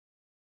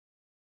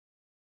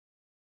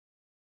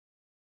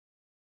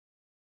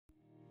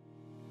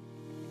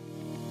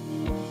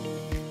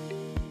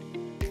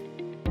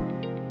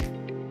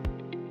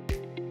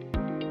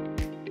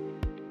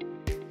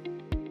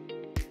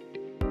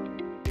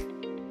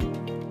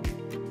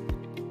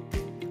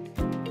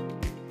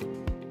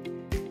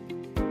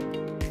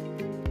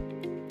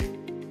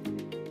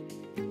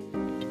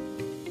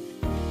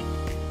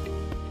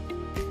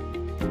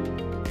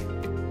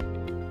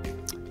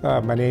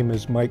My name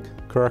is Mike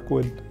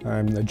Kirkwood.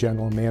 I'm the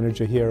general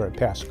manager here at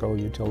Pascoag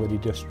Utility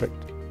District.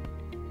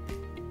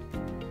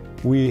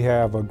 We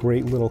have a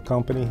great little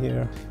company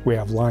here. We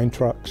have line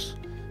trucks,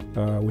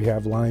 we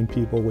have line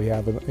people, we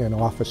have an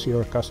office here,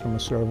 a customer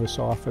service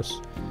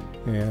office,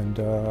 and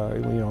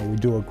we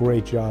do a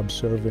great job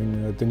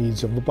serving the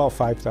needs of about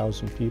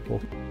 5,000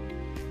 people.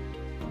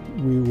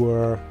 We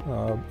were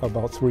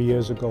about 3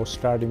 years ago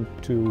starting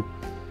to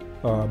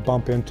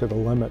bump into the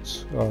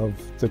limits of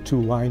the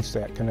two lines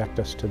that connect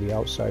us to the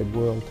outside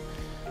world.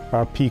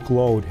 Our peak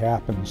load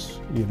happens,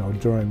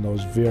 during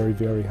those very,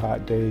 very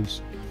hot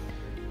days.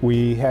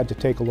 We had to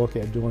take a look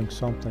at doing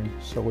something,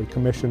 so we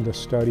commissioned a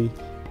study.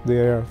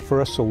 Their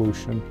first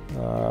solution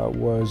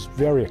was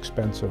very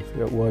expensive.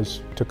 It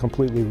was to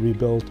completely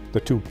rebuild the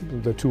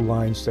two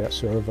lines that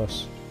serve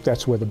us.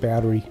 That's where the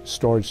battery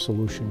storage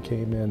solution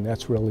came in.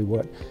 That's really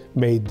what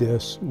made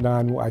this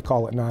I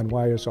call it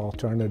non-wires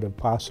alternative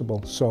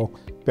possible. So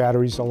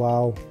batteries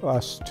allow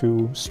us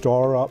to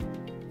store up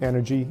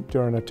energy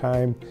during a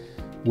time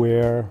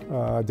where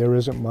there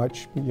isn't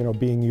much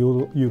being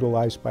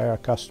utilized by our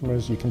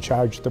customers. You can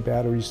charge the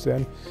batteries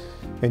then,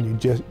 and you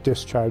just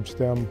discharge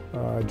them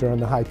during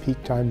the high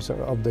peak times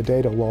of the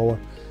day to lower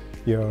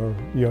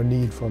your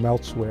need from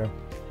elsewhere.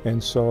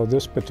 And so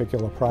this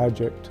particular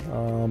project,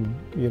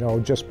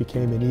 just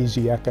became an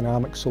easy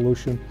economic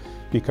solution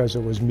because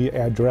it was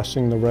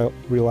addressing the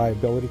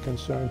reliability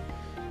concern,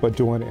 but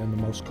doing it in the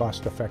most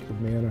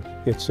cost-effective manner.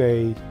 It's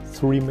a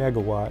 3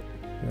 megawatt,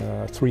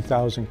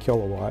 3,000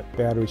 kilowatt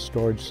battery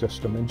storage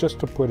system, and just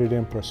to put it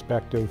in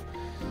perspective,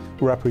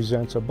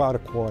 represents about a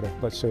quarter,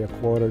 let's say a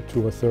quarter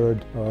to a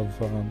third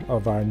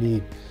of our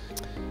need.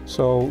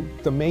 So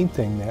the main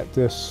thing that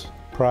this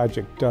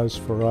project does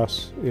for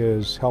us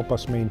is help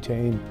us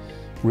maintain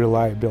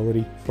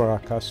reliability for our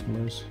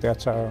customers.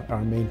 That's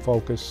our main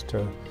focus,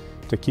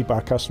 to keep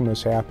our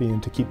customers happy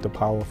and to keep the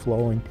power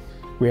flowing.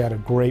 We had a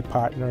great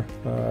partner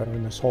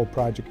in this whole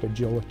project,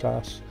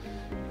 Agilitas,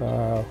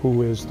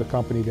 who is the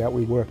company that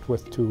we worked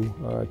with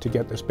to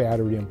get this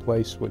battery in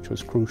place, which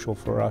was crucial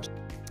for us.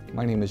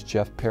 My name is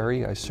Jeff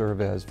Perry. I serve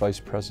as Vice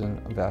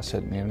President of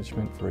Asset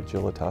Management for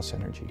Agilitas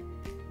Energy.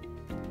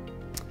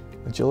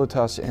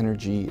 Agilitas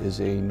Energy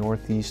is a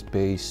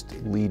Northeast-based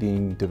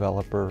leading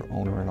developer,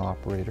 owner, and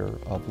operator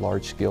of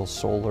large-scale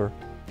solar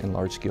and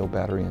large-scale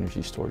battery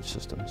energy storage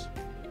systems.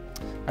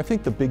 I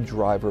think the big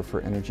driver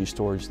for energy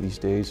storage these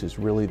days is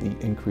really the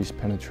increased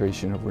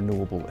penetration of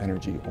renewable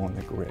energy on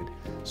the grid.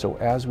 So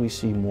as we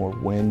see more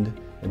wind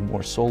and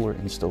more solar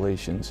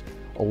installations,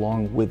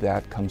 along with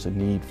that comes a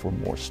need for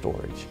more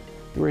storage.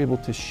 We're able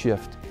to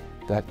shift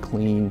that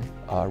clean,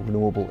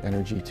 renewable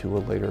energy to a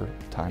later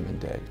time and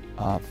day.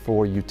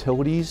 For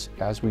utilities,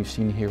 as we've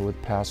seen here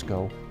with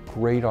Pasco,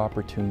 great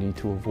opportunity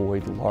to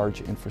avoid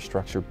large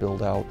infrastructure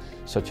build-out,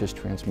 such as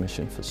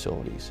transmission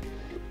facilities.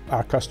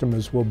 Our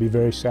customers will be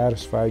very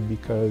satisfied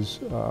because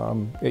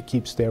it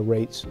keeps their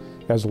rates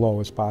as low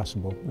as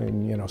possible.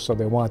 And so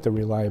they want the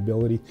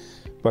reliability,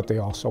 but they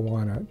also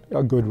want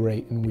a good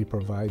rate, and we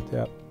provide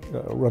that.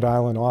 Rhode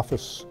Island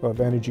Office of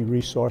Energy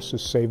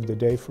Resources saved the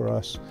day for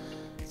us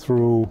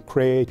through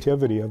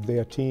creativity of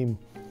their team.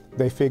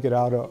 They figured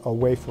out a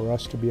way for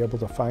us to be able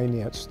to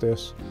finance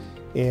this.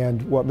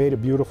 And what made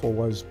it beautiful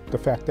was the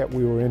fact that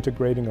we were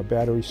integrating a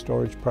battery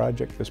storage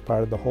project as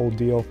part of the whole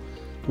deal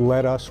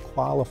let us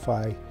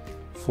qualify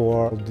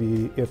for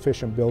the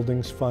Efficient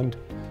Buildings Fund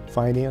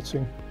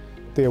financing.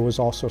 There was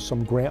also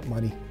some grant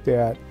money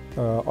that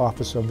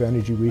Office of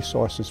Energy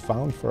Resources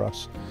found for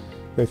us.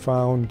 They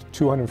found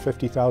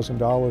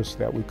 $250,000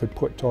 that we could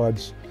put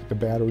towards the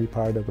battery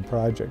part of the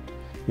project.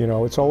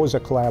 It's always a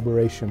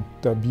collaboration.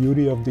 The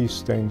beauty of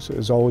these things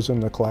is always in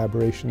the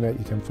collaboration that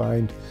you can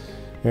find.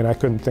 And I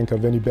couldn't think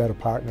of any better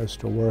partners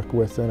to work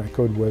with than I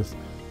could with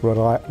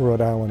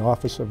Rhode Island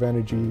Office of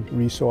Energy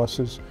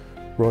Resources,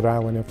 Rhode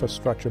Island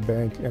Infrastructure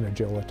Bank, and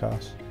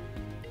Agilitas.